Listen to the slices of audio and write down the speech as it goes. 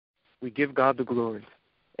We give God the glory.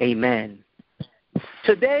 Amen.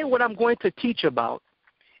 Today, what I'm going to teach about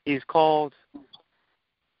is called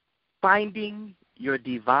Finding Your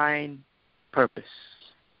Divine Purpose.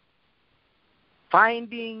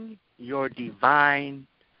 Finding Your Divine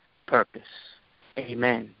Purpose.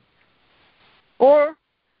 Amen. Or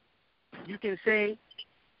you can say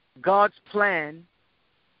God's plan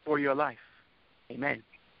for your life. Amen.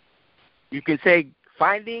 You can say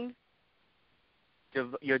finding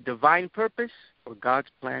your divine purpose or God's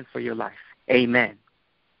plan for your life. Amen.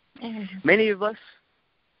 Many of us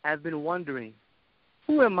have been wondering,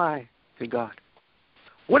 who am I to God?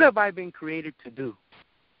 What have I been created to do?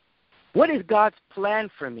 What is God's plan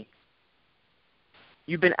for me?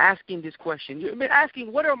 You've been asking this question. You've been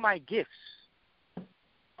asking, what are my gifts?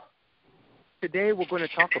 Today we're going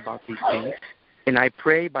to talk about these things, and I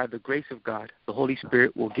pray by the grace of God, the Holy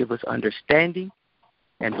Spirit will give us understanding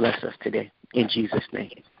and bless us today. In Jesus'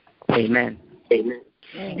 name. Amen. Amen.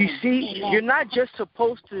 You see, you're not just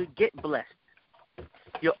supposed to get blessed.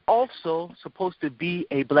 You're also supposed to be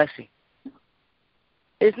a blessing.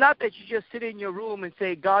 It's not that you just sit in your room and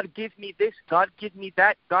say, God, give me this, God, give me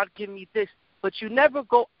that, God, give me this. But you never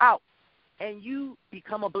go out and you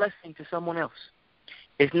become a blessing to someone else.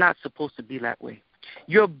 It's not supposed to be that way.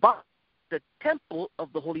 You're the temple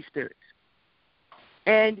of the Holy Spirit.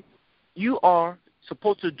 And you are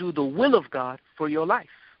supposed to do the will of God for your life.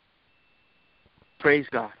 Praise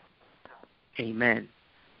God. Amen.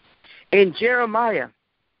 In Jeremiah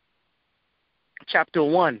chapter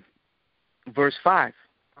 1, verse 5,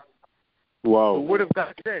 wow. The Word of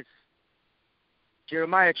God says,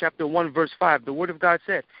 Jeremiah chapter 1, verse 5, the Word of God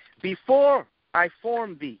said, before I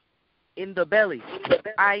formed thee in the belly,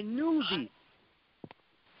 I knew thee.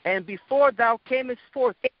 And before thou camest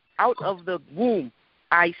forth out of the womb,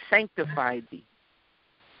 I sanctified thee.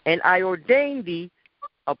 And I ordained thee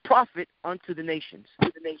a prophet unto the nations.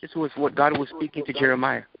 This was what God was speaking to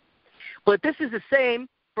Jeremiah. But this is the same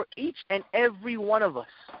for each and every one of us.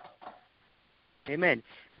 Amen.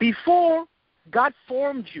 Before God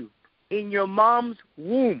formed you in your mom's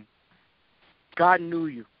womb, God knew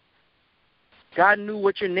you. God knew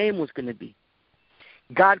what your name was going to be.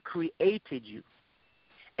 God created you.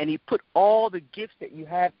 And he put all the gifts that you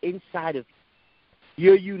have inside of you.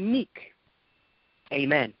 You're unique.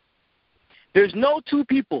 Amen. There's no two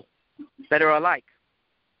people that are alike.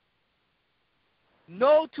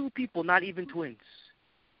 No two people, not even twins.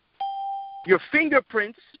 Your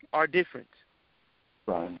fingerprints are different.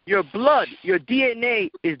 Right. Your blood, your DNA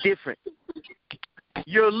is different.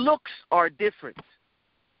 Your looks are different.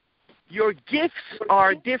 Your gifts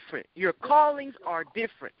are different. Your callings are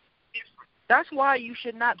different. That's why you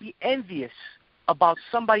should not be envious about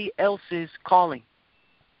somebody else's calling.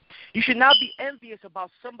 You should not be envious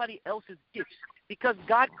about somebody else's gifts because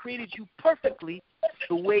God created you perfectly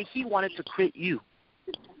the way he wanted to create you.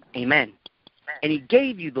 Amen. And he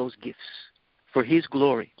gave you those gifts for his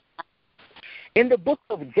glory. In the book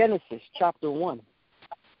of Genesis, chapter 1,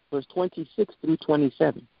 verse 26 through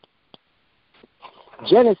 27.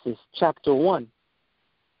 Genesis, chapter 1,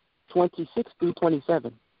 26 through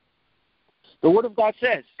 27. The Word of God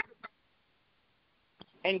says,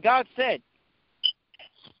 and God said,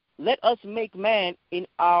 let us make man in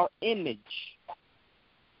our image.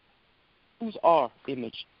 Who's our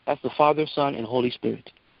image? That's the Father, Son, and Holy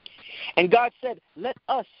Spirit. And God said, let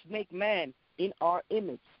us make man in our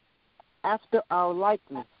image, after our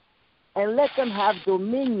likeness, and let them have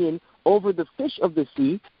dominion over the fish of the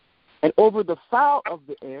sea, and over the fowl of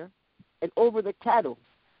the air, and over the cattle,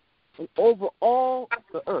 and over all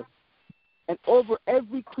the earth, and over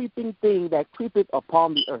every creeping thing that creepeth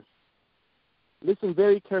upon the earth. Listen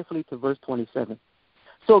very carefully to verse 27.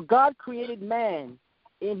 So God created man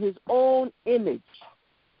in his own image.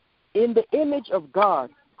 In the image of God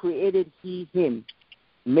created he him.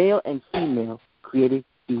 Male and female created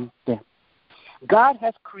he them. God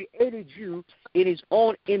has created you in his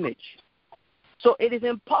own image. So it is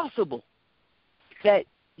impossible that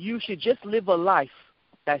you should just live a life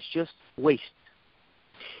that's just waste.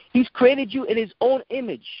 He's created you in his own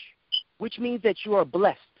image, which means that you are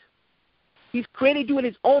blessed. He's created you in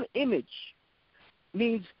his own image,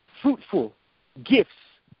 means fruitful, gifts,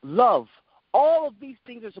 love. All of these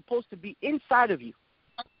things are supposed to be inside of you,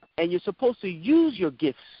 and you're supposed to use your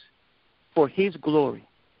gifts for his glory.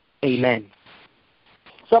 Amen.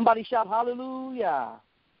 Somebody shout hallelujah.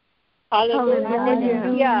 Hallelujah.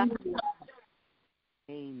 Hallelujah.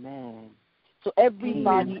 Amen. So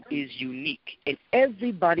everybody is unique, and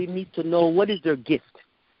everybody needs to know what is their gift,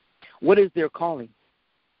 what is their calling.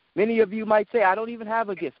 Many of you might say, I don't even have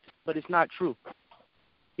a gift, but it's not true.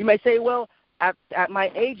 You might say, well, at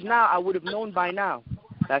my age now, I would have known by now.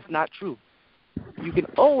 That's not true. You can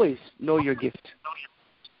always know your gift,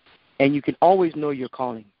 and you can always know your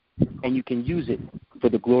calling, and you can use it for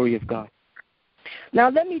the glory of God. Now,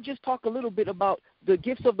 let me just talk a little bit about the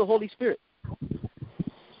gifts of the Holy Spirit.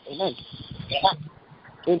 Amen.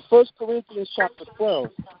 In 1 Corinthians chapter 12,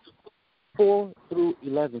 4 through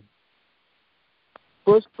 11.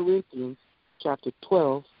 1 Corinthians chapter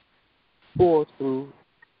 12, 4 through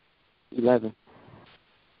 11.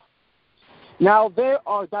 Now, there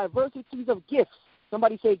are diversities of gifts.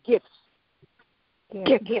 Somebody say gifts.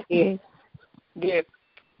 Gifts.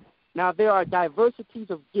 Now, there are diversities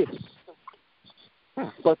of gifts,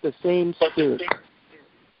 but the same Spirit.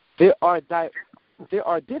 There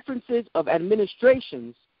are differences of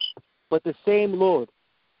administrations, but the same Lord.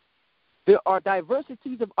 There are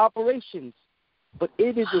diversities of operations, but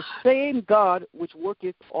it is the same God which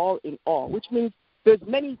worketh all in all, which means there's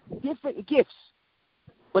many different gifts,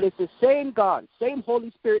 but it's the same God, same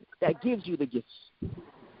Holy Spirit that gives you the gifts,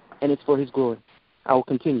 and it's for His glory. I will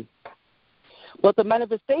continue. But the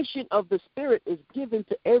manifestation of the Spirit is given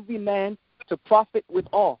to every man to profit with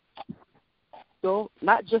all. So,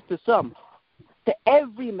 not just to some, to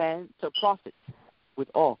every man to profit with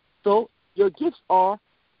all. So, your gifts are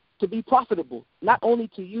to be profitable, not only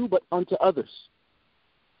to you, but unto others.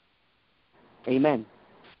 Amen.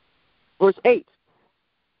 Verse 8.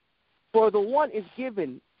 For the one is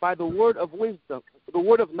given by the word of wisdom, the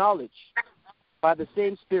word of knowledge, by the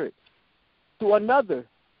same Spirit. To another,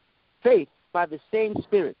 faith by the same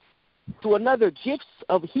Spirit. To another, gifts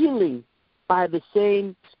of healing by the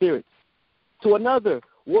same Spirit. To another,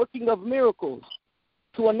 working of miracles.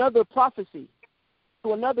 To another, prophecy.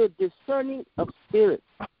 To another, discerning of spirits.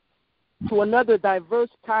 To another,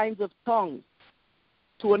 diverse kinds of tongues.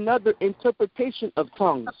 To another, interpretation of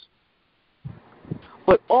tongues.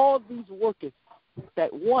 But all these worketh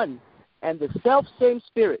that one and the selfsame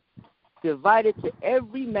Spirit, divided to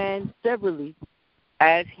every man severally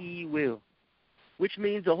as He will. Which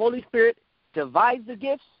means the Holy Spirit divides the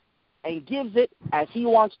gifts and gives it as He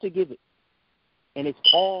wants to give it. And it's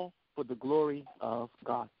all for the glory of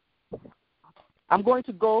God. I'm going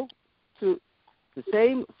to go to the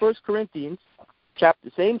same 1 Corinthians,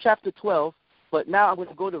 chapter 12, but now I'm going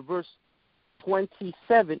to go to verse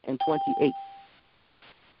 27 and 28.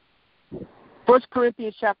 1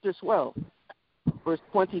 Corinthians chapter 12, verse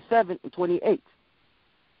 27 and 28.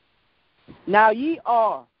 Now ye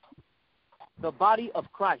are the body of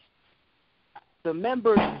Christ, the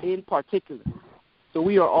members in particular. So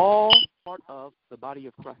we are all part of the body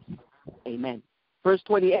of Christ. Amen. Verse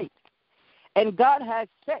 28. And God has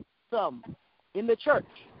set some in the church,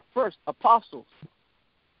 first apostles,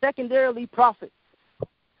 secondarily prophets,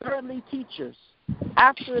 thirdly teachers,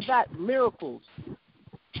 after that miracles,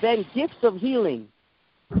 then gifts of healing,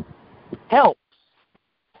 helps,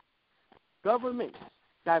 governments,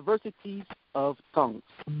 diversities of tongues.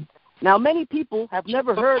 Now, many people have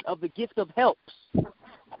never heard of the gift of helps.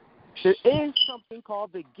 There is something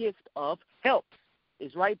called the gift of helps.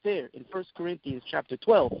 It's right there in 1 Corinthians chapter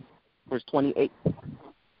 12, verse 28.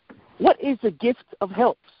 What is the gift of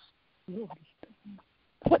helps?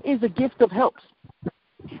 What is the gift of helps?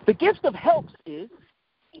 The gift of helps is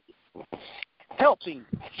helping,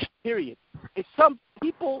 period. It's some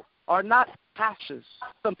people are not pastors.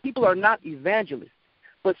 Some people are not evangelists.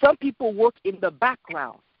 But some people work in the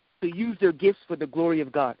background to use their gifts for the glory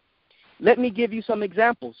of God. Let me give you some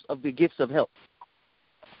examples of the gifts of help.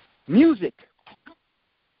 Music.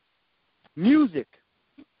 Music.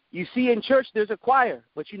 You see in church there's a choir,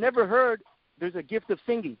 but you never heard there's a gift of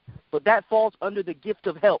singing. But that falls under the gift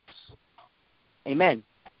of helps. Amen.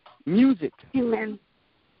 Music. Amen.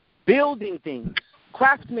 Building things.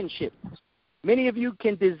 Craftsmanship. Many of you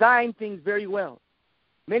can design things very well.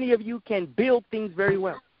 Many of you can build things very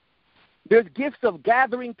well. There's gifts of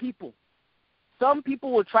gathering people. Some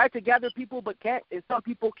people will try to gather people but can't, and some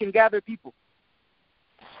people can gather people.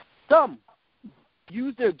 Some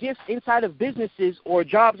use their gifts inside of businesses or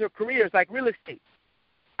jobs or careers like real estate.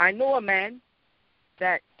 I know a man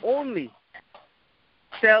that only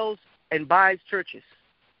sells and buys churches.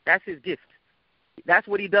 That's his gift. That's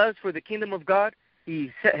what he does for the kingdom of God.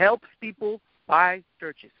 He helps people buy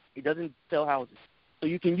churches. He doesn't sell houses. So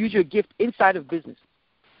you can use your gift inside of business.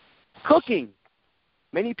 Cooking.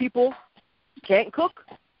 Many people can't cook.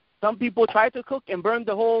 Some people try to cook and burn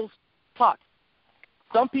the whole pot.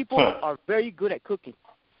 Some people are very good at cooking.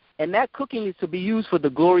 And that cooking is to be used for the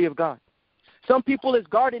glory of God. Some people is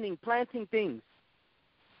gardening, planting things.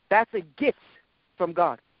 That's a gift from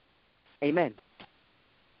God. Amen.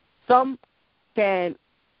 Some can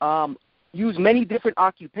use many different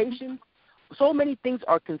occupations, so many things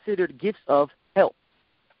are considered gifts of help.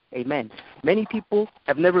 Amen. Many people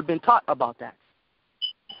have never been taught about that.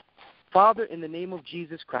 Father, in the name of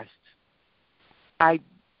Jesus Christ, I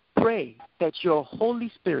pray that your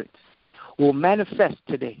Holy Spirit will manifest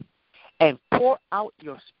today and pour out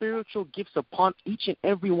your spiritual gifts upon each and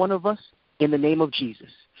every one of us in the name of Jesus.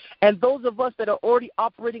 And those of us that are already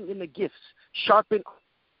operating in the gifts, sharpen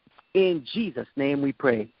in Jesus' name we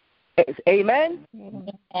pray. Amen? Amen.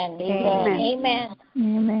 Amen.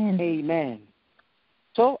 Amen. Amen.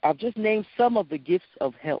 So I've just named some of the gifts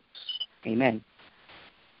of helps. Amen.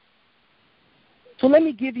 So let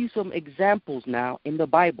me give you some examples now in the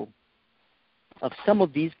Bible of some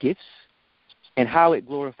of these gifts and how it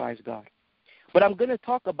glorifies God. But I'm going to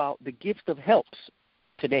talk about the gift of helps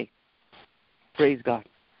today. Praise God.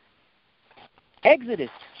 Exodus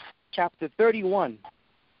chapter 31,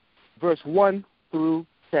 verse 1 through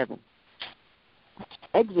 7.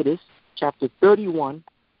 Exodus chapter 31,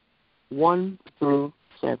 1 through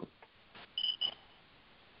 7.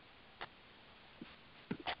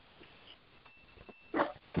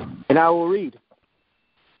 And I will read.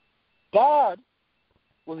 God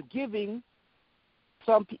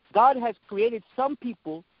has created some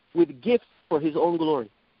people with gifts for his own glory.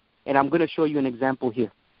 And I'm going to show you an example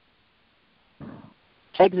here.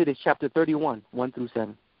 Exodus chapter 31, 1 through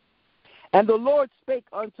 7. And the Lord spake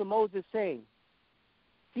unto Moses, saying,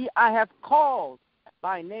 See, I have called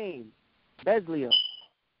by name Bezalel,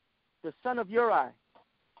 the son of Uri,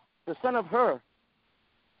 the son of Hur,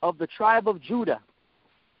 of the tribe of Judah.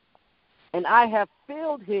 And I have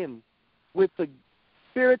filled him with the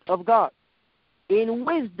Spirit of God, in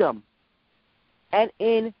wisdom, and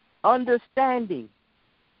in understanding,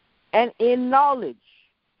 and in knowledge,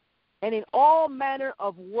 and in all manner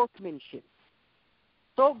of workmanship.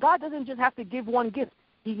 So God doesn't just have to give one gift.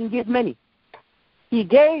 He can give many. He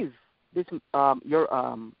gave this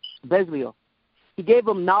Bezalel. He gave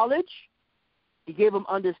him knowledge. He gave him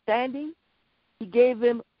understanding. He gave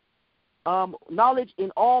him knowledge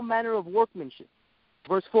in all manner of workmanship.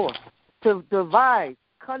 Verse 4, to devise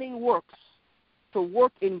cunning works, to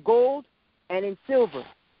work in gold and in silver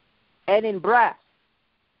and in brass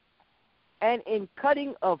and in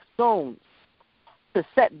cutting of stones, to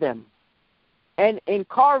set them, and in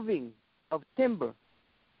carving of timber,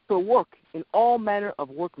 to work in all manner of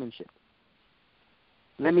workmanship.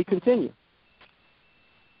 Let me continue.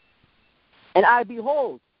 And I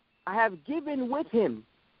behold, I have given with him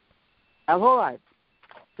Aholiab,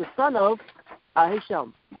 the son of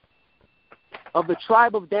Ahisham, of the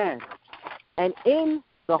tribe of Dan, and in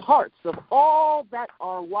the hearts of all that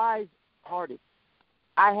are wise-hearted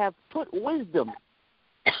I have put wisdom,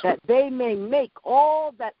 that they may make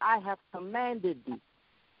all that I have commanded thee,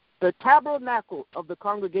 the tabernacle of the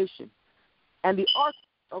congregation, and the ark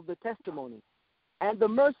of the testimony, and the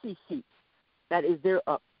mercy seat that is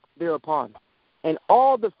thereupon, and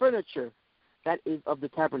all the furniture that is of the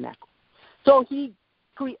tabernacle. So he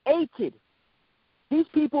created. These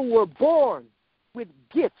people were born with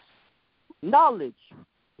gifts, knowledge,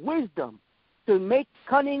 wisdom, to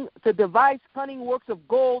devise cunning works of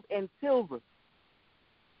gold and silver,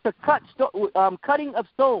 to cutting of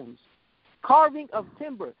stones, carving of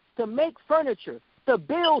timber, to make furniture, to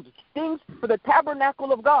build things for the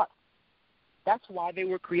tabernacle of God. That's why they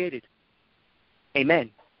were created.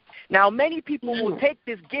 Amen. Now, many people will take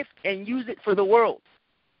this gift and use it for the world,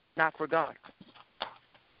 not for God.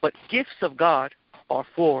 But gifts of God are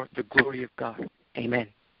for the glory of God. Amen.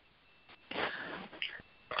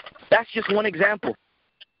 That's just one example.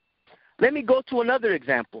 Let me go to another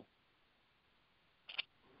example.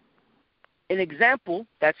 An example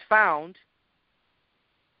that's found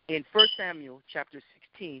in 1 Samuel chapter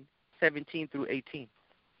 16, 17 through 18.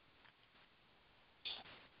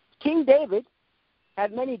 King David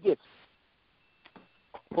had many gifts.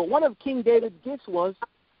 But one of King David's gifts was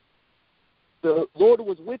the Lord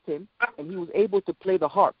was with him, and he was able to play the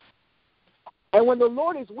harp. And when the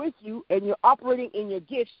Lord is with you and you're operating in your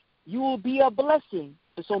gifts, you will be a blessing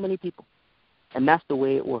to so many people. And that's the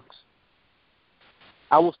way it works.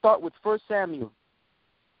 I will start with 1 Samuel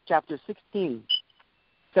chapter 16,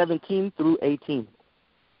 17 through 18.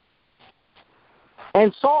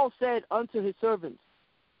 And Saul said unto his servants,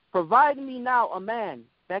 Provide me now a man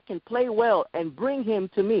that can play well, and bring him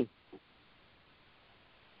to me.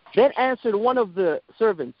 Then answered one of the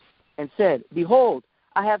servants and said, Behold,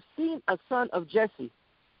 I have seen a son of Jesse,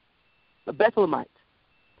 a Bethlehemite,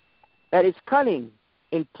 that is cunning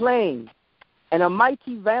in playing, and a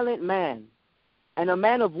mighty valiant man, and a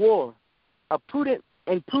man of war, a prudent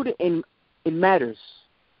in matters,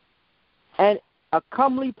 and a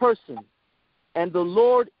comely person, and the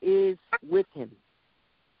Lord is with him.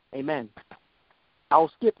 Amen.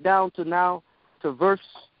 I'll skip down to verse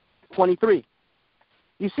 23.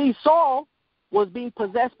 You see, Saul was being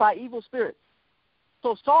possessed by evil spirits.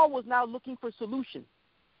 So Saul was now looking for solution.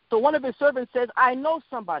 So one of his servants says, I know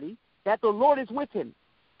somebody that the Lord is with him.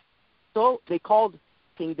 So they called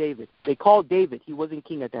King David. They called David. He wasn't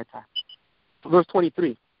king at that time. Verse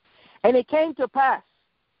 23. And it came to pass,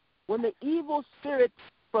 when the evil spirit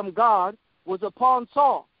from God was upon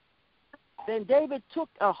Saul, then David took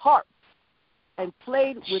a harp and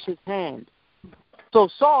played with his hand. So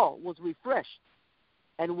Saul was refreshed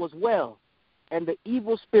and was well, and the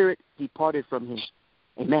evil spirit departed from him.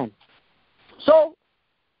 Amen. So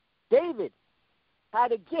David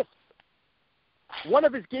had a gift. One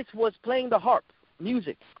of his gifts was playing the harp,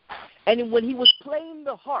 music. And when he was playing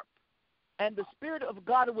the harp and the Spirit of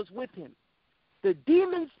God was with him, the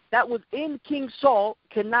demons that was in King Saul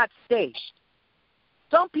cannot stay.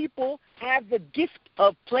 Some people have the gift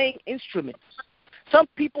of playing instruments. Some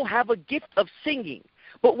people have a gift of singing.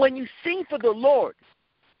 But when you sing for the Lord,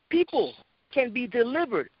 people can be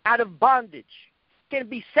delivered out of bondage, can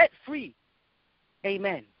be set free.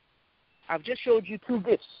 Amen. I've just showed you two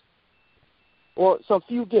gifts, or some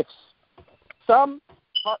few gifts. Some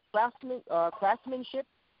craftsmanship,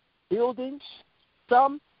 building,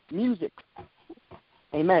 some music.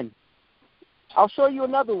 Amen. I'll show you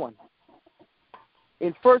another one.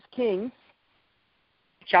 In 1 Kings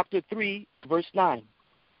chapter 3, verse 9.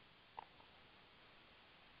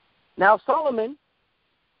 Now Solomon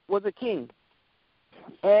was a king.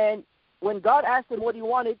 And when God asked him what he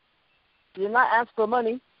wanted, he did not ask for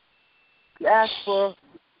money. He asked for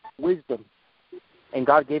wisdom. And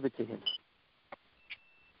God gave it to him.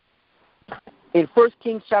 In 1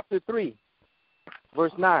 Kings chapter 3,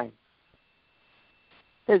 verse 9. It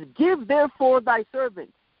says, give therefore thy servant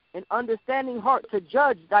an understanding heart to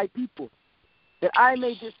judge thy people, that I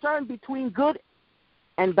may discern between good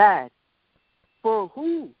and bad. For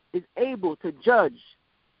who is able to judge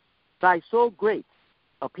thy so great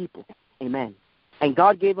a people? Amen. And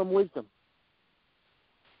God gave him wisdom.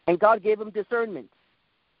 And God gave him discernment.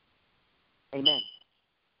 Amen.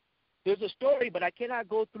 There's a story, but I cannot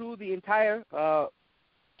go through the entire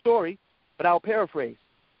story, but I'll paraphrase.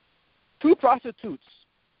 Two prostitutes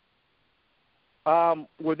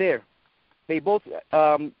were there. They both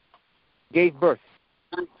gave birth.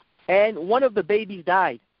 And one of the babies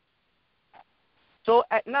died. So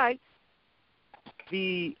at night,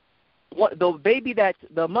 the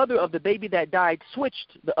mother of the baby that died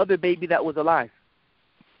switched the other baby that was alive.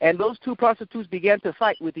 And those two prostitutes began to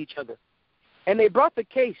fight with each other. And they brought the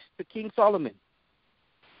case to King Solomon.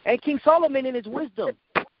 And King Solomon, in his wisdom,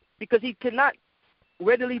 because he could not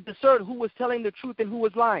readily discern who was telling the truth and who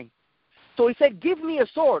was lying. So he said, give me a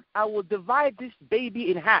sword. I will divide this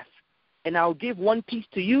baby in half. And I'll give one piece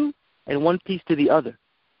to you and one piece to the other.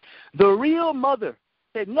 The real mother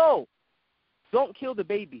said, no, don't kill the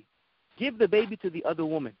baby. Give the baby to the other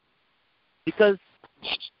woman. Because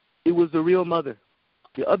it was the real mother.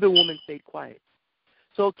 The other woman stayed quiet.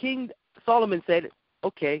 So King Solomon said,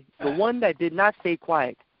 okay, the one that did not stay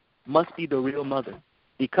quiet must be the real mother,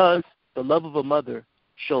 because the love of a mother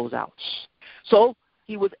shows out. So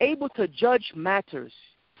he was able to judge matters.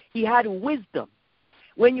 He had wisdom.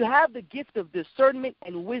 When you have the gift of discernment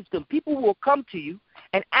and wisdom, people will come to you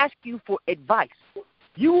and ask you for advice.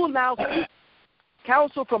 You will now seek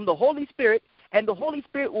counsel from the Holy Spirit, and the Holy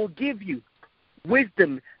Spirit will give you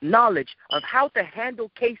wisdom, knowledge of how to handle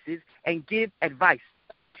cases and give advice.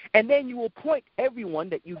 And then you will point everyone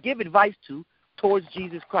that you give advice to towards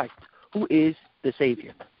Jesus Christ, who is the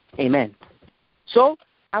Savior. Amen. So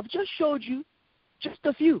I've just showed you just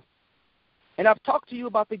a few. And I've talked to you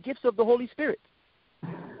about the gifts of the Holy Spirit.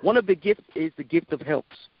 One of the gifts is the gift of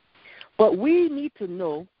helps. But we need to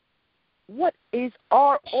know what is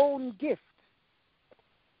our own gift.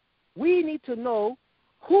 We need to know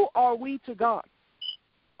who are we to God.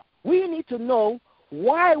 We need to know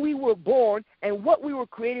why we were born and what we were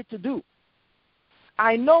created to do.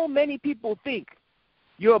 I know many people think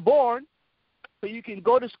you're born so you can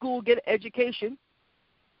go to school, get an education,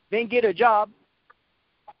 then get a job,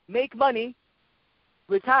 make money,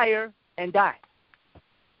 retire, and die.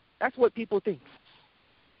 That's what people think.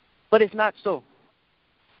 But it's not so.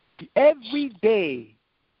 Every day,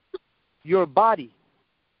 your body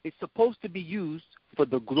is supposed to be used for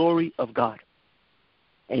the glory of God.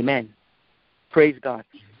 Amen. Praise God.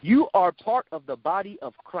 You are part of the body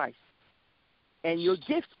of Christ, and your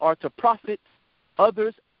gifts are to profit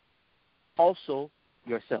others, also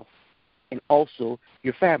yourself, and also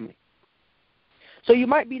your family. So you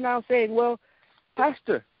might be now saying, well,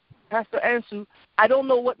 Pastor, Pastor Ansu, I don't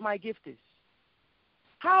know what my gift is.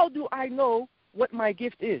 How do I know what my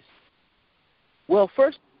gift is? Well,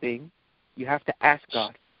 first thing, you have to ask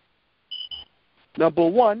God. Number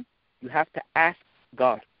one, you have to ask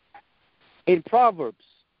God. In Proverbs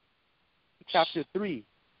chapter 3,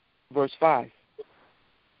 verse 5,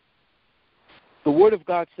 the Word of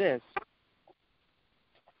God says,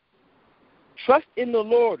 trust in the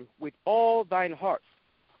Lord with all thine heart,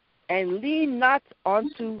 and lean not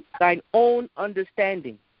unto thine own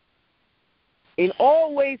understanding. In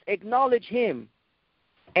all ways acknowledge him,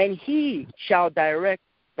 and he shall direct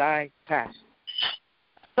thy path.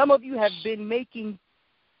 Some of you have been making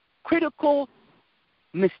critical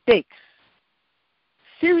mistakes,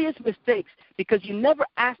 serious mistakes, because you never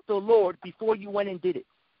asked the Lord before you went and did it.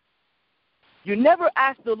 You never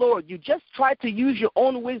asked the Lord. You just tried to use your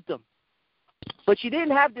own wisdom, but you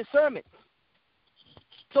didn't have discernment.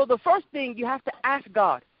 So the first thing, you have to ask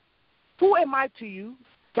God, who am I to you?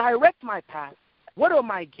 Direct my path. What are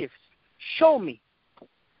my gifts? Show me.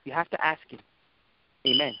 You have to ask him.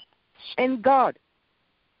 Amen. And God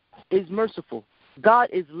is merciful. God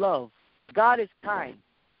is love. God is kind.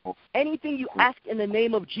 Anything you ask in the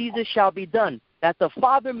name of Jesus shall be done, that the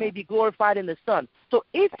Father may be glorified in the Son. So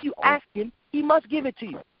if you ask him, he must give it to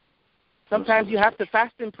you. Sometimes you have to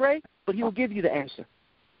fast and pray, but he will give you the answer.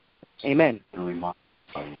 Amen.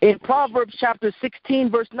 In Proverbs chapter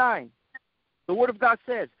 16, verse 9, the Word of God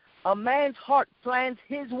says, a man's heart plans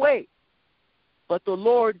his way, but the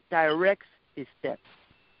Lord directs his steps.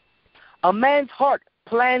 A man's heart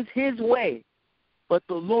plans his way, but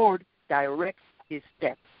the Lord directs his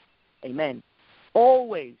steps. Amen.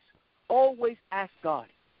 Always, always ask God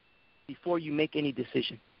before you make any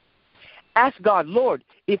decision. Ask God, Lord,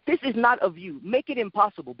 if this is not of you, make it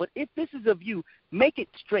impossible. But if this is of you, make it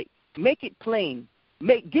straight. Make it plain.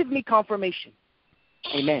 Give me confirmation.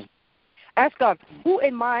 Amen. Ask God, who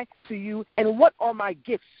am I to you, and what are my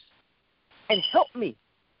gifts? And help me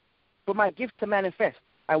for my gifts to manifest.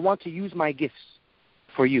 I want to use my gifts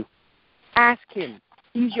for you. Ask him.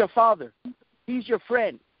 He's your father. He's your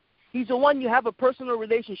friend. He's the one you have a personal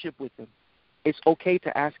relationship with him. It's okay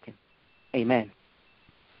to ask him. Amen.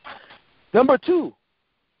 Number 2,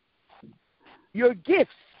 your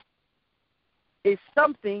gifts is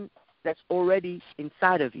something that's already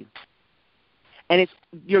inside of you. And it's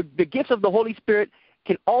the gifts of the Holy Spirit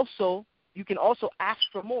you can also ask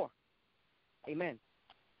for more. Amen.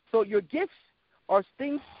 So your gifts are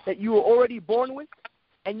things that you were already born with,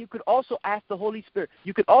 and you could also ask the Holy Spirit.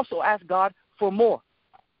 You could also ask God for more.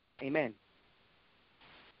 Amen.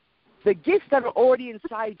 The gifts that are already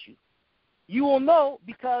inside you, you will know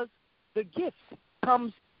because the gift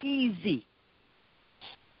comes easy.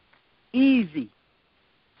 Easy.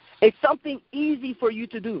 It's something easy for you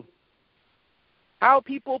to do. How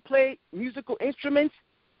people play musical instruments,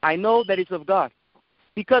 I know that it's of God.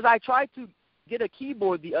 Because I tried to get a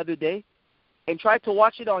keyboard the other day and tried to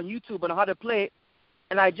watch it on YouTube on how to play it,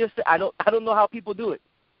 and I don't know how people do it.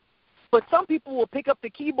 But some people will pick up the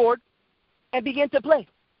keyboard and begin to play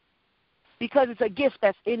because it's a gift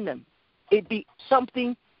that's in them. It'd be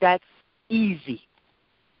something that's easy.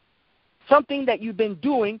 Something that you've been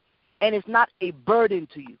doing, and it's not a burden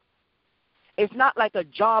to you. It's not like a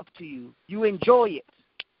job to you. You enjoy it.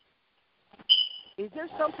 Is there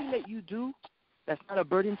something that you do that's not a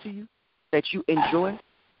burden to you, that you enjoy?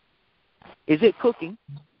 Is it cooking?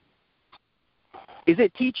 Is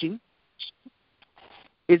it teaching?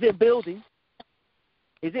 Is it building?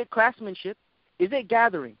 Is it craftsmanship? Is it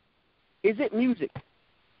gathering? Is it music?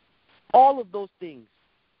 All of those things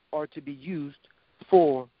are to be used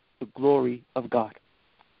for the glory of God.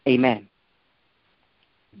 Amen.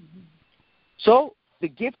 So the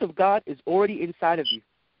gift of God is already inside of you.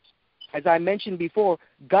 As I mentioned before,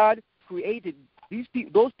 God created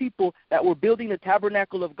those people that were building the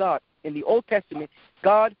tabernacle of God in the Old Testament.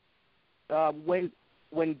 God, when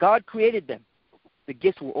God created them, the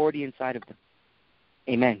gifts were already inside of them.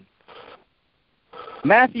 Amen.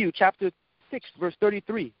 Matthew chapter 6, verse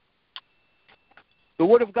 33. The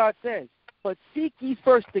Word of God says, but seek ye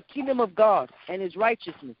first the kingdom of God and his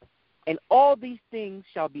righteousness, and all these things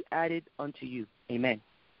shall be added unto you. Amen.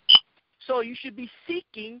 So you should be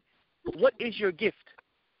seeking what is your gift.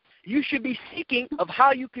 You should be seeking of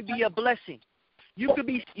how you could be a blessing. You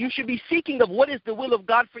should be seeking of what is the will of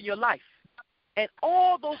God for your life. And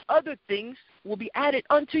all those other things will be added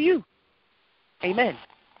unto you. Amen.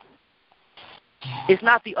 It's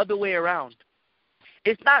not the other way around.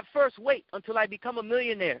 It's not first wait until I become a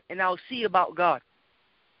millionaire and I'll see about God.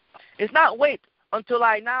 It's not wait until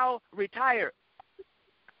I now retire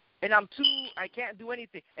and I can't do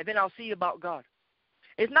anything, and then I'll see about God.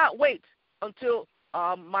 It's not wait until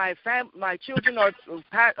my children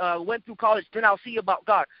went through college, then I'll see about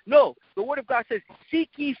God. No, the Word of God says, seek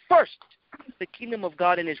ye first the kingdom of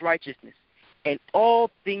God and his righteousness, and all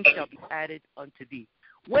things shall be added unto thee.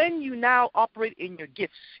 When you now operate in your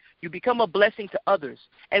gifts, you become a blessing to others.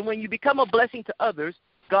 And when you become a blessing to others,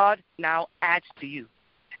 God now adds to you.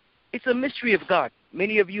 It's a mystery of God.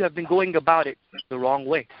 Many of you have been going about it the wrong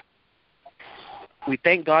way. We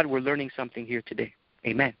thank God we're learning something here today.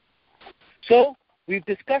 Amen. So we've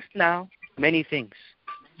discussed now many things.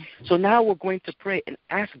 So now we're going to pray and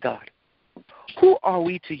ask God, who are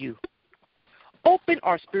we to you? Open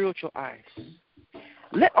our spiritual eyes.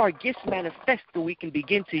 Let our gifts manifest so we can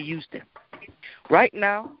begin to use them. Right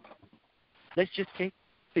now, let's just take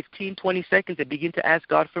 15, 20 seconds and begin to ask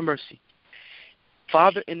God for mercy.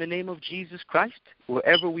 Father, in the name of Jesus Christ,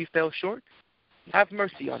 wherever we fell short, have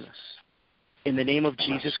mercy on us. In the name of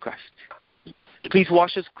Jesus Christ. Please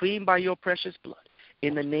wash us clean by your precious blood.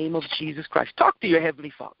 In the name of Jesus Christ. Talk to your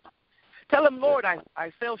Heavenly Father. Tell him, Lord,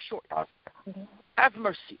 I fell short. Have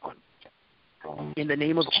mercy on me. In the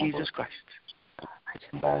name of Jesus Christ.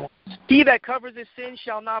 He that covers his sin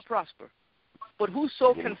shall not prosper, but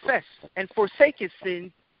whoso confess and forsake his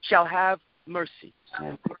sin shall have mercy.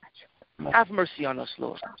 Have mercy on us,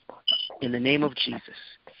 Lord, in the name of Jesus.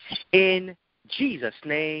 In Jesus'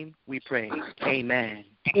 name we pray. Amen.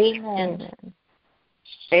 Amen.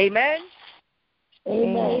 Amen.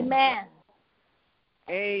 Amen.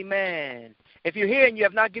 Amen. If you're here and you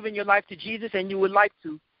have not given your life to Jesus and you would like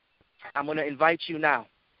to, I'm going to invite you now.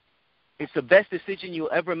 It's the best decision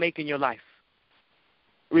you'll ever make in your life.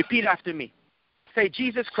 Repeat after me. Say,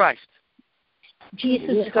 Jesus Christ.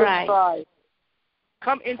 Jesus Christ.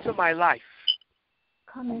 Come into my life.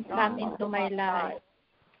 Come into my life.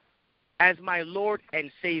 As my Lord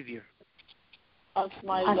and Savior. As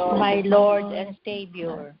my Lord and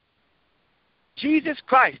Savior. Jesus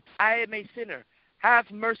Christ, I am a sinner. Have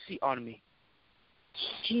mercy on me.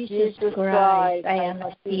 Jesus Christ, I am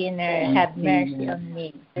a sinner. Have mercy on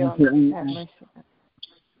me.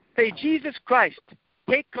 Say, Jesus Christ,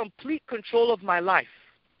 take complete control of my life.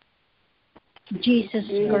 Jesus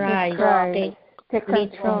Christ, take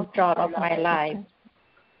complete control of my life.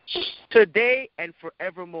 Today and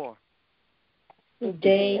forevermore.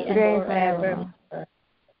 Today and forever.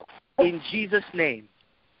 In Jesus' name.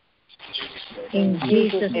 In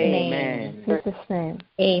Jesus' name. Amen. Jesus' name.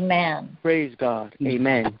 Amen. Praise God.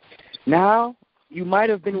 Amen. Now, you might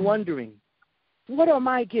have been wondering, what are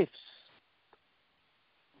my gifts?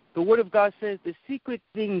 The Word of God says the secret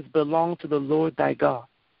things belong to the Lord thy God,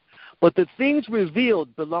 but the things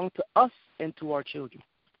revealed belong to us and to our children.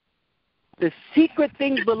 The secret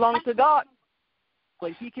things belong to God,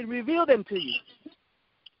 but he can reveal them to you.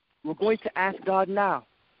 We're going to ask God now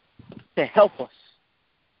to help us,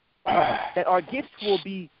 that our gifts will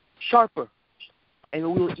be sharper, and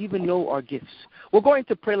we will even know our gifts. We're going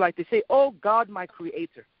to pray like this. Say, oh God, my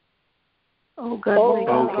Creator. Oh God,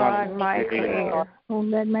 my Creator. Oh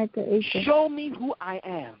God, my Creator. Show me who I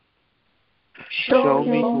am. Show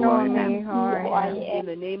me who I am. In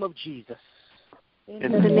the name of Jesus.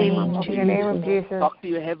 In the name of Jesus. Talk to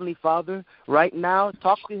your Heavenly Father right now.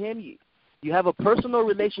 Talk to him. You have a personal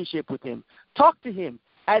relationship with him. Talk to him.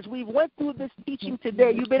 As we went through this teaching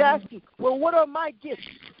today, you've been asking, well, what are my gifts?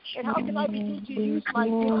 And how can I begin to use my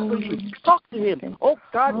gifts for you? Talk to him. Oh,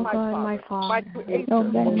 God, my Father, my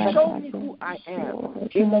Creator, show me who I am.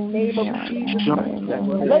 In the name of Jesus Christ,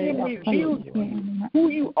 let him reveal who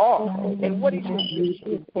you are and what is your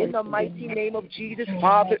gift. In the mighty name of Jesus,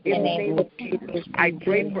 Father, in the name of Jesus, I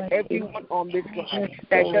pray for everyone on this line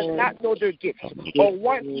that does not know their gifts or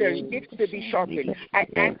wants their gifts to be sharpened. I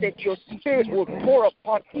ask that your Spirit will pour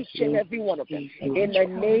upon each and every one of them. In the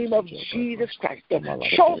name of Jesus Christ,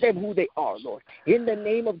 show them who they are, Lord. In the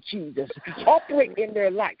name of Jesus, operate in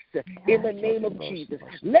their lives. In the name of Jesus,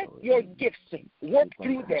 let your gifts work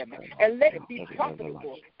through them and let it be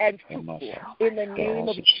profitable and fruitful. In the name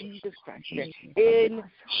of Jesus Christ. In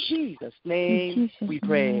Jesus' name we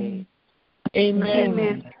pray.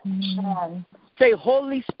 Amen. Say,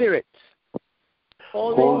 Holy Spirit.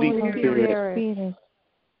 Holy Spirit.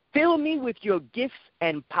 Fill me with your gifts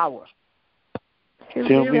and power.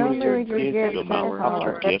 Fill me with your gifts and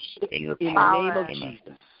power. In the name of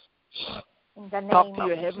Jesus. Talk to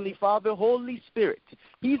your Heavenly Father, Holy Spirit.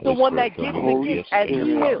 He's the one that gives the gifts as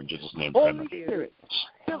He will. Holy Spirit,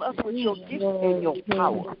 fill us with your gifts and your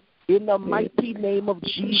power. in the mighty name of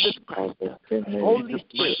Jesus Christ. Holy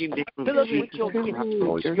Spirit, fill us with your gift,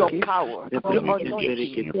 your power, your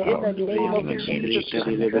anointing, in the name of Jesus Christ.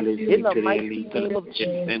 In the mighty name of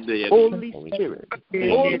Jesus. Holy Spirit,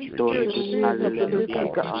 Holy Spirit, Spirit of the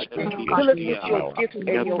living God, fill us with your gift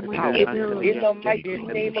and your power, in the mighty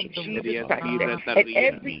name of Jesus Christ. And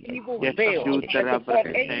every evil veil that's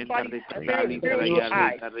upon anybody's spiritual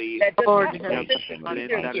eyes that does not consist of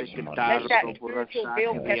their gift, let that spiritual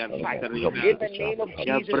veil catch fire. In the name of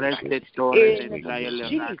Jesus Christ. In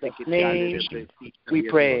Jesus' name we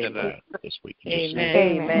pray.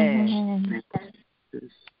 Amen.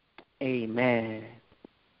 Amen.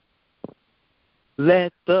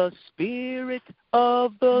 Let the Spirit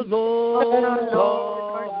of the Lord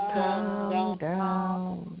come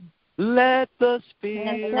down. Let the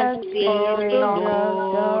Spirit of the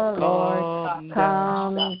Lord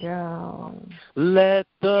come down. Let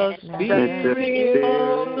the Spirit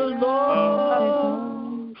of the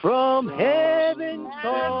Lord from heaven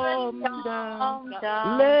come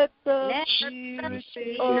down. Let the Spirit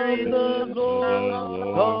of the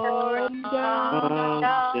Lord come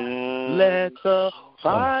down. Let the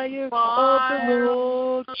fire of the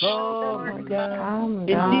Lord come down.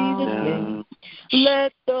 In Jesus' name.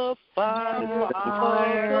 Let the fire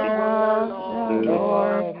of the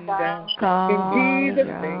Lord come down. In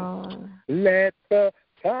Jesus' name. Let the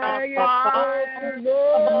fire of the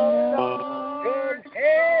Lord from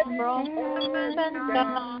heaven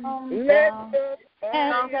down. Let the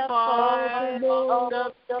fire of the Lord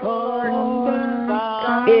come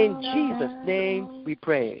down. In Jesus' name we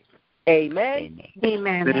pray. Amen.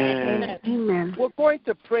 Amen. Amen. Amen. We're going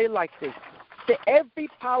to pray like this. To every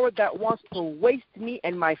power that wants to waste me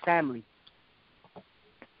and my family.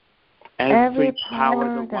 Every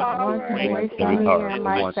power that wants to waste me and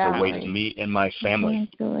my family.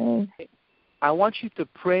 I want you to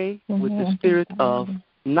pray with the spirit of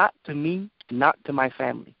not to me, not to my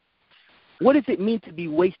family. What does it mean to be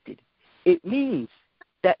wasted? It means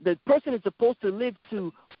that the person is supposed to live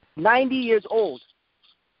to 90 years old,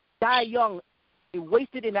 die young, and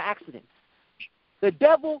wasted in an accident. The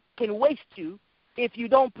devil can waste you if you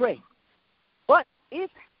don't pray. But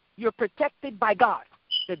if you're protected by God,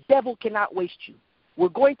 the devil cannot waste you. We're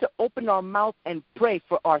going to open our mouth and pray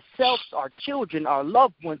for ourselves, our children, our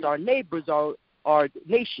loved ones, our neighbors, our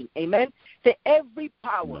nation. Amen? To every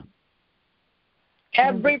power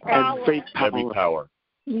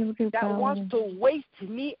that wants to waste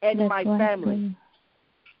me and my family.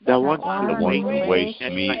 That wants to waste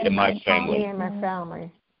me and my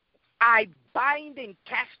family. I bind and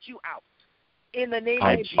cast you out. In the name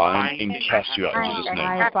of Jesus. I bind and cast you out in Jesus' name.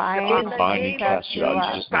 I bind and cast you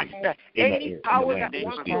out in Jesus' name. Any power that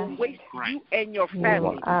wants to waste you and your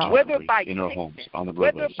family, whether by sickness,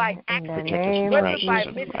 whether by accident, whether by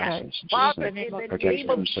mishap, Father, in the name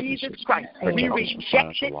of Jesus Christ, we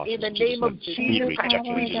reject it in the name of Jesus Christ.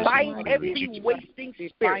 We bind every wasting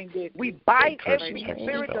spirit. We bind every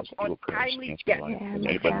spirit of untimely death.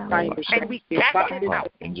 And we cast it out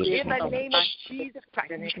in the name of Jesus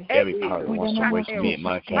Christ. Every power wants to waste me and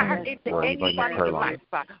my family or anybody in my prayer life.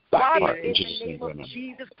 Father, in the name of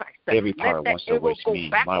Jesus Christ, every power wants to waste me,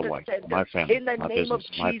 my wife, my family, my business,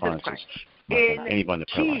 my finances, anybody in the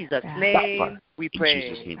prayer life. In Jesus' name we pray.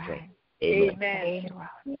 In Jesus' name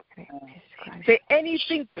we pray. Amen. Say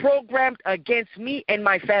anything programmed against me and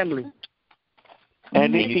my family.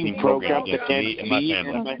 Anything programmed against me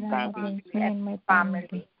and my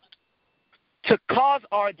family. To cause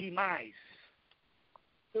our demise.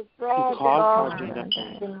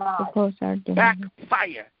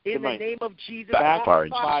 Backfire in the name of Jesus.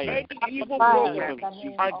 Backfire. Any evil program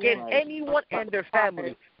against anyone and their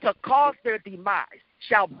family to cause their demise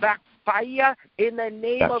shall backfire in the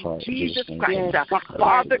name of Jesus Christ.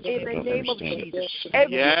 Father, in the name of Jesus,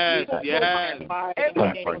 every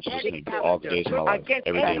against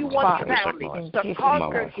anyone's family to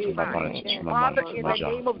cause their demise. Father, in the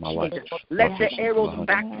name of Jesus, let the arrows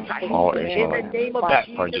backfire in the name of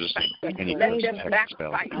Jesus Christ. Let them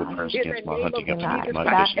backfire in the name of Jesus.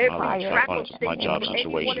 Every trap of Satan,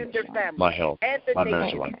 anyone in their family, my health, my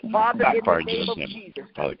marriage life, Father, in the backfire in name of Jesus'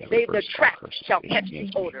 name. Jesus, the trap shall catch the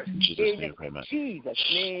odor. In Jesus'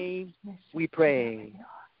 name we pray.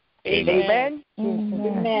 Amen.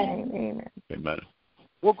 Amen.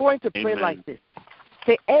 We're going to pray like this.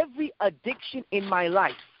 Say every addiction in my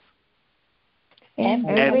life.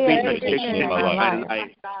 Every addiction in my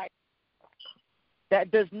life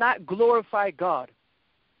that does not glorify God.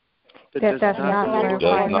 That does not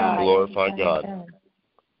glorify God.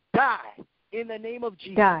 Die in the name of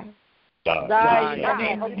Jesus. Die. Die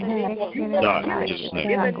in Jesus'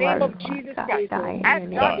 name. In the name of Jesus Christ. Die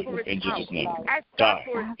in Jesus' name. Die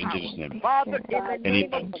in Jesus' name. Father, in the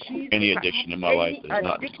name of Jesus, any addiction in my life that does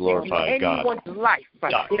not glorify God, life,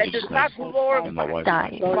 die in Jesus' name. And my wife, die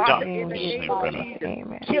in Jesus' name.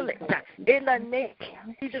 Amen. Kill it in the name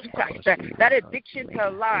of Jesus Christ. That addiction to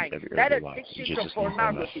lying, that addiction to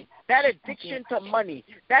pornography, that addiction to money,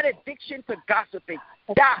 that addiction to gossiping,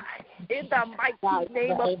 die in the mighty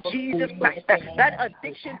name of Jesus Christ. That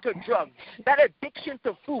addiction to drugs, that addiction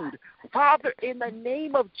to food, Father, in the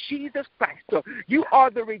name of Jesus Christ, you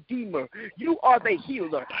are the Redeemer, you are the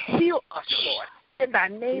healer. Heal us, Lord, in the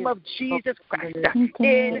name of Jesus Christ.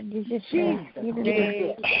 In Jesus'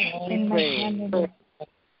 name, we pray.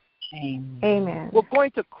 Amen. We're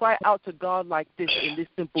going to cry out to God like this in this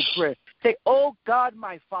simple prayer. Say, "Oh God,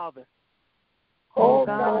 my Father." Oh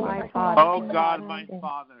God, my Father. Oh God, my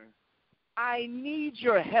Father. I need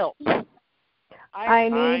your help. I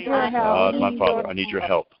need your help. God, my Father, I need your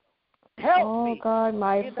help. Help me. Oh God,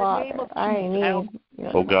 my Father, I need.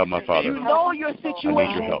 Oh God, my Father, you know your situation. I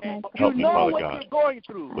need your help. Help me, Father God, you're going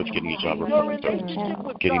through. with getting a job Your relationship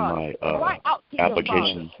with getting God. my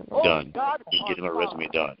application done, God, and getting my resume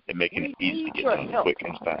done, and making it easy to get done help. quick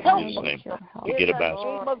and fast in Jesus' name. To get a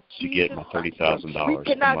bachelor, to get my $30,000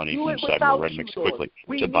 in money inside my resume quickly,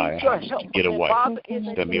 to buy a house, to get a wife,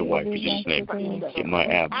 get me a wife in Jesus' name. Get my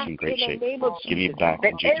abs in great shape. Give me back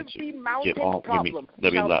in jiu-jitsu.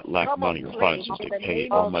 Let me lack money or finances to pay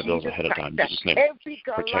all my bills ahead of time in Jesus' name.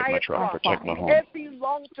 Protect my truck, protect my home.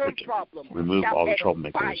 Remove all the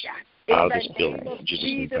troublemakers out of this building in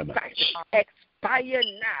Jesus' name. Expire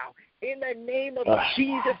now. In the name of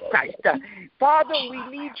Jesus Christ. Father, we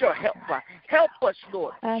need your help. Help us,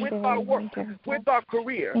 Lord, with our work, with our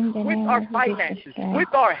career, with our finances,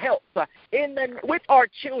 with our health, with our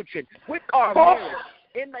children, with our marriage.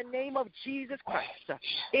 In the name of Jesus Christ.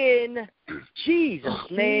 In Jesus'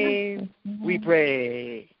 name we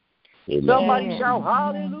pray. Amen. Somebody shout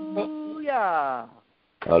hallelujah.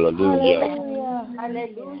 Hallelujah.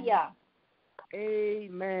 Hallelujah.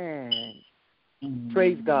 Amen.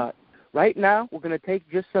 Praise God. Right now, we're going to take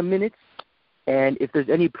just some minutes, and if there's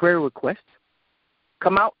any prayer requests,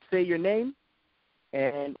 come out, say your name,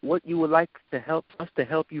 and what you would like to help us to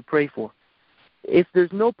help you pray for. If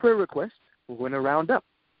there's no prayer requests, we're going to round up.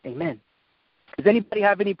 Amen. Does anybody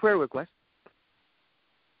have any prayer requests?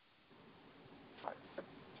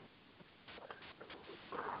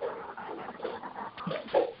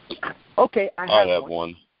 Okay, I have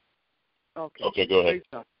one. Okay, go ahead.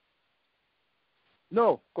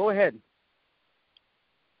 No, go ahead.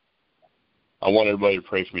 I want everybody to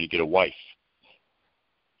pray for me to get a wife.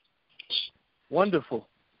 Wonderful.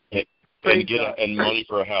 And money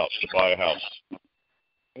for a house, to buy a house.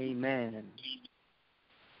 Amen.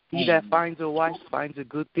 He that finds a wife finds a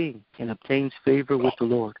good thing and obtains favor with the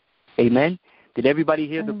Lord. Amen. Did everybody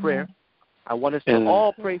hear the prayer? I want us to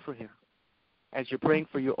all pray for him. As you're praying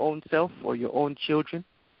for your own self or your own children,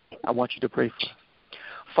 I want you to pray for him.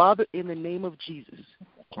 Father, in the name of Jesus,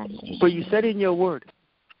 for you said in your word,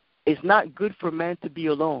 it's not good for man to be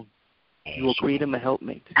alone. You will create him a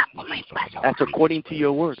helpmate. That's according to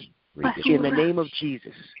your word. In the name of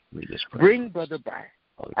Jesus, bring Brother by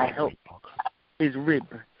a help his rib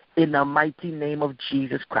in the mighty name of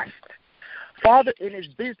Jesus Christ. Father, in his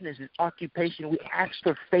business, his occupation, we ask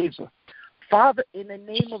for favor. Father, in the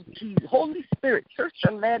name of Jesus, Holy Spirit, search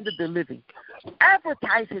the land of the living.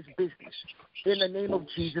 Advertise his business in the name of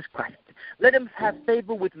Jesus Christ. Let him have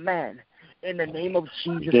favor with man in the name of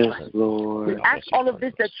Jesus Christ. Lord. We ask all of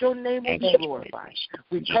this that your name will be glorified.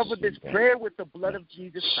 We cover this prayer with the blood of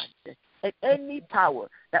Jesus Christ. And any power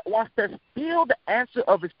that wants to steal the answer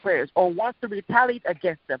of his prayers or wants to retaliate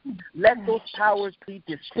against them, let those powers be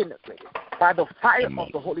disintegrated by the fire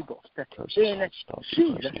of the Holy Ghost. In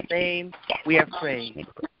Jesus' name we have prayed.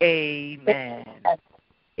 Amen.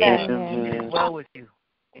 Amen. It is well with you.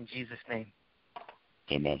 In Jesus' name.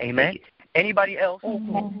 Amen. Amen. Anybody else?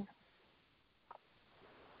 Amen.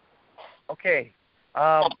 Okay.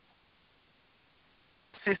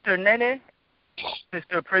 Sister Nene,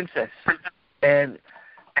 Sister Princess, and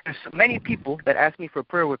there's many people that ask me for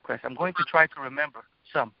prayer requests. I'm going to try to remember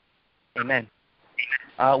some. Amen.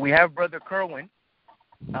 We have Brother Kerwin.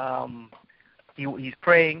 He's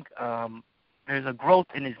praying. There's a growth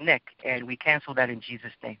in his neck, and we cancel that in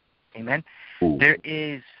Jesus' name. Amen. Ooh. There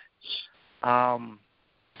is,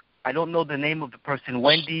 I don't know the name of the person,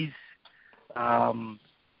 Wendy's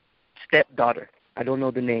stepdaughter. I don't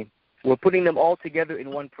know the name. We're putting them all together in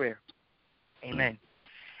one prayer. Amen.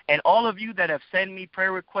 And all of you that have sent me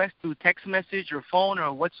prayer requests through text message or phone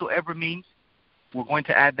or whatsoever means, we're going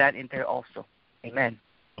to add that in there also. Amen.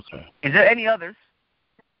 Okay. Is there any others?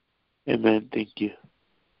 Amen. Thank you.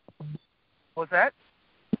 What's that?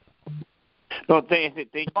 No, thank you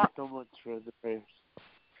so much for the prayers.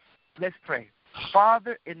 Let's pray.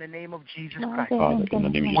 Father, in the name of Jesus Christ, Father, in the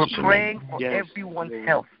name of Jesus, we're praying for everyone's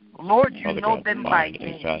health. Lord, you know them by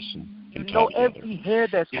name. You know every hair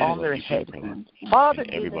that's on their head. Father,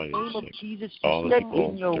 in the name of Jesus, you said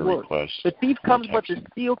in your word, the thief comes but to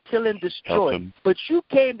steal, kill, and destroy. But you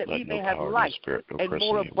came that we may have life and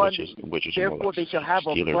more abundantly. Therefore, they shall have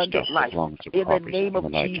abundant life. In the name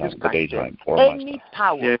of Jesus Christ, any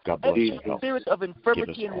power, any spirit of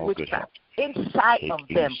infirmity and witchcraft inside of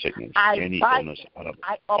them, I bind them,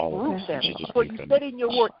 I uproot them. For you said in your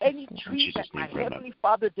word, any tree that my heavenly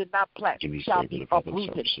Father did not plant shall be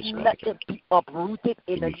uprooted. Let them be uprooted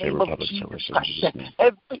in the name of Jesus Christ.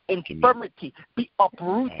 Every infirmity be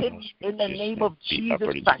uprooted in the name of Jesus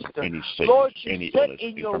Christ. Lord, you said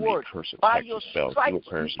in your word, by your stripes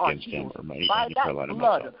we are healed. By that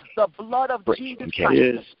blood, the blood of Jesus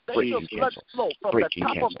Christ, let your blood flow from the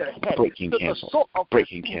top of their head to the sole of their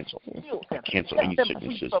feet. Cancel any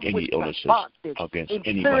sicknesses, any illnesses against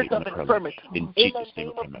anybody in the prayer line. In Jesus'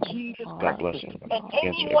 name, God bless you. Answer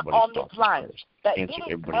everybody's thoughts and prayers. Answer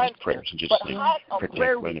everybody's prayers in Jesus' name. Protect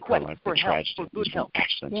everybody in the prayer line for tragedy,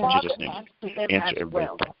 accidents in Jesus' name. Answer everybody's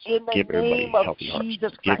thoughts. Give everybody healthy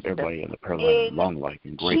hearts. Give everybody in the prayer line long life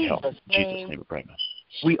and great health. In Jesus' name we pray.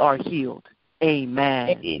 We are healed. Amen.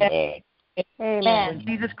 Amen. Amen. When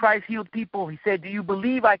Jesus Christ healed people, he said, do you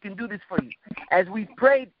believe I can do this for you? As we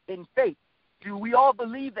prayed in faith, do we all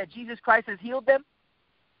believe that Jesus Christ has healed them?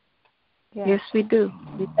 Yes, we do.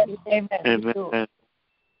 Amen. Amen.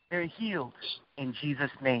 They're healed in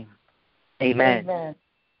Jesus' name. Amen. Amen.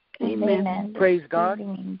 Amen. Praise God.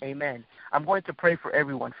 Amen. I'm going to pray for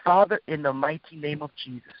everyone. Father, in the mighty name of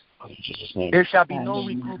Jesus, there shall be no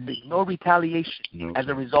regrouping, no retaliation as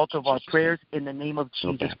a result of our prayers in the name of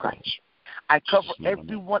Jesus Christ. I cover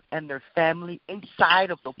everyone and their family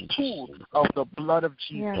inside of the pool of the blood of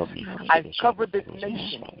Jesus. I cover this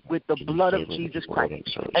nation with the blood of Jesus Christ.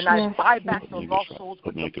 And I buy back the lost souls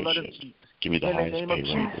with the blood of Jesus. Give me the in the highest name of pay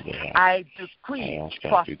rate that they Jesus, have. I decree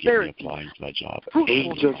prosperity,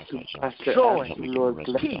 fruitfulness, joy,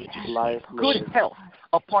 peace, good health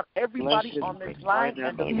upon everybody on this line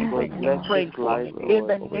and the people we're praying for. In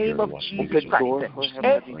the name of Jesus Christ,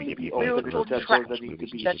 every spiritual trap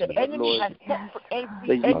that the enemy has set for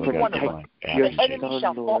every one of us, the enemy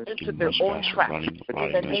shall fall into their own trap.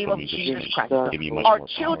 In the name of Jesus Christ, our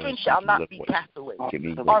children shall not be cast away.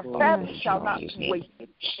 Our family shall not be wasted.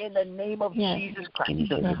 In the name of Jesus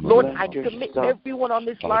Christ, Lord, I commit everyone on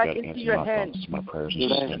this line into your hands.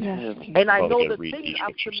 And I know the things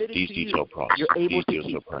I've committed to you, you're able to keep.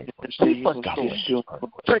 Keep us, Lord.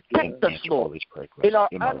 Protect us, Lord, in our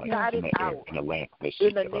unguided hour.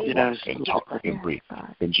 In the name of Jesus.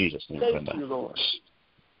 In Jesus' name, thank you, Lord.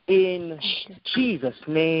 In Jesus'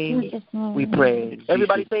 name we pray.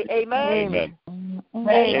 Everybody say amen. Amen.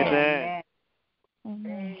 Amen.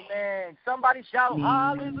 Amen. Somebody shout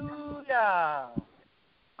hallelujah.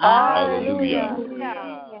 Hallelujah.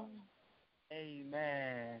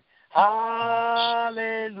 Amen.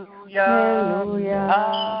 Hallelujah.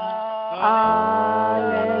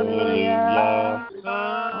 Hallelujah.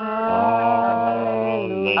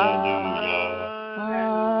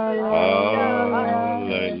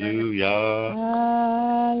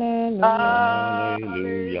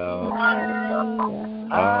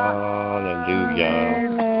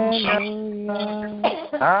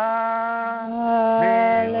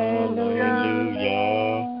 Hallelujah.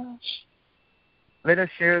 Let us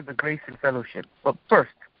share the grace and fellowship. But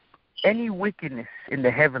first, any wickedness in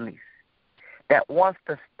the heavenlies that wants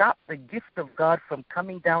to stop the gift of God from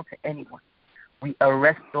coming down to anyone, we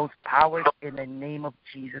arrest those powers in the name of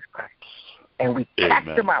Jesus Christ. And we cast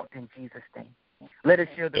them out in Jesus' name. Let us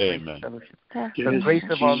share the grace and fellowship. The grace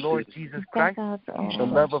of our Lord Jesus Christ, the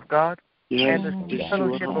love of God, and the sweet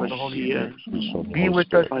fellowship of the Holy Spirit be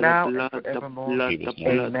with us now and forevermore.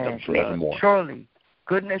 Amen. Surely,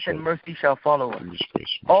 goodness and mercy shall follow us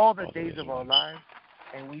all the days of our lives,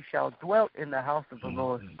 and we shall dwell in the house of the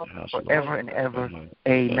Lord forever and ever.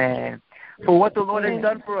 Amen. For what the Lord has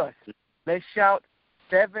done for us, let's shout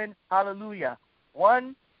 7 hallelujah.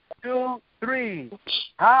 1, 2, 3.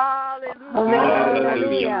 Hallelujah.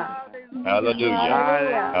 Hallelujah.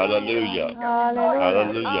 Hallelujah.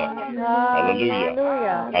 Hallelujah.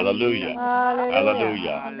 Hallelujah. Hallelujah. Hallelujah.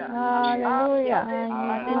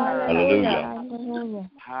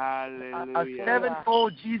 Hallelujah. A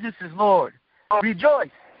sevenfold Jesus is Lord. Rejoice.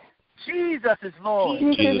 Jesus is Lord.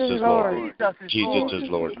 Jesus is Lord. Jesus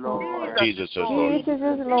is Lord. Jesus is Lord. Jesus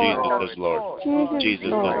is Lord. Jesus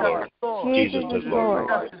is Lord. Jesus is Lord. Jesus is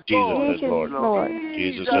Lord. Jesus is Lord.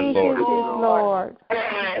 Jesus is Lord.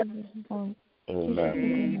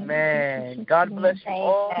 Amen. God bless you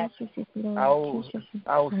all.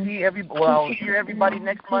 I will see everybody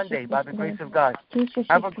next Monday by the grace of God.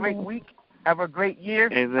 Have a great week. Have a great year.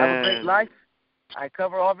 Amen. Have a great life. I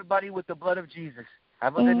cover everybody with the blood of Jesus.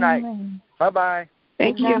 Have a good night. Bye-bye.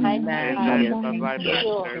 Thank you. Bye-bye.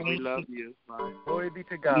 We love you. Bye. Glory be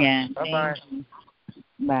to God. Yeah. Bye-bye.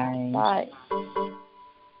 Bye. Bye.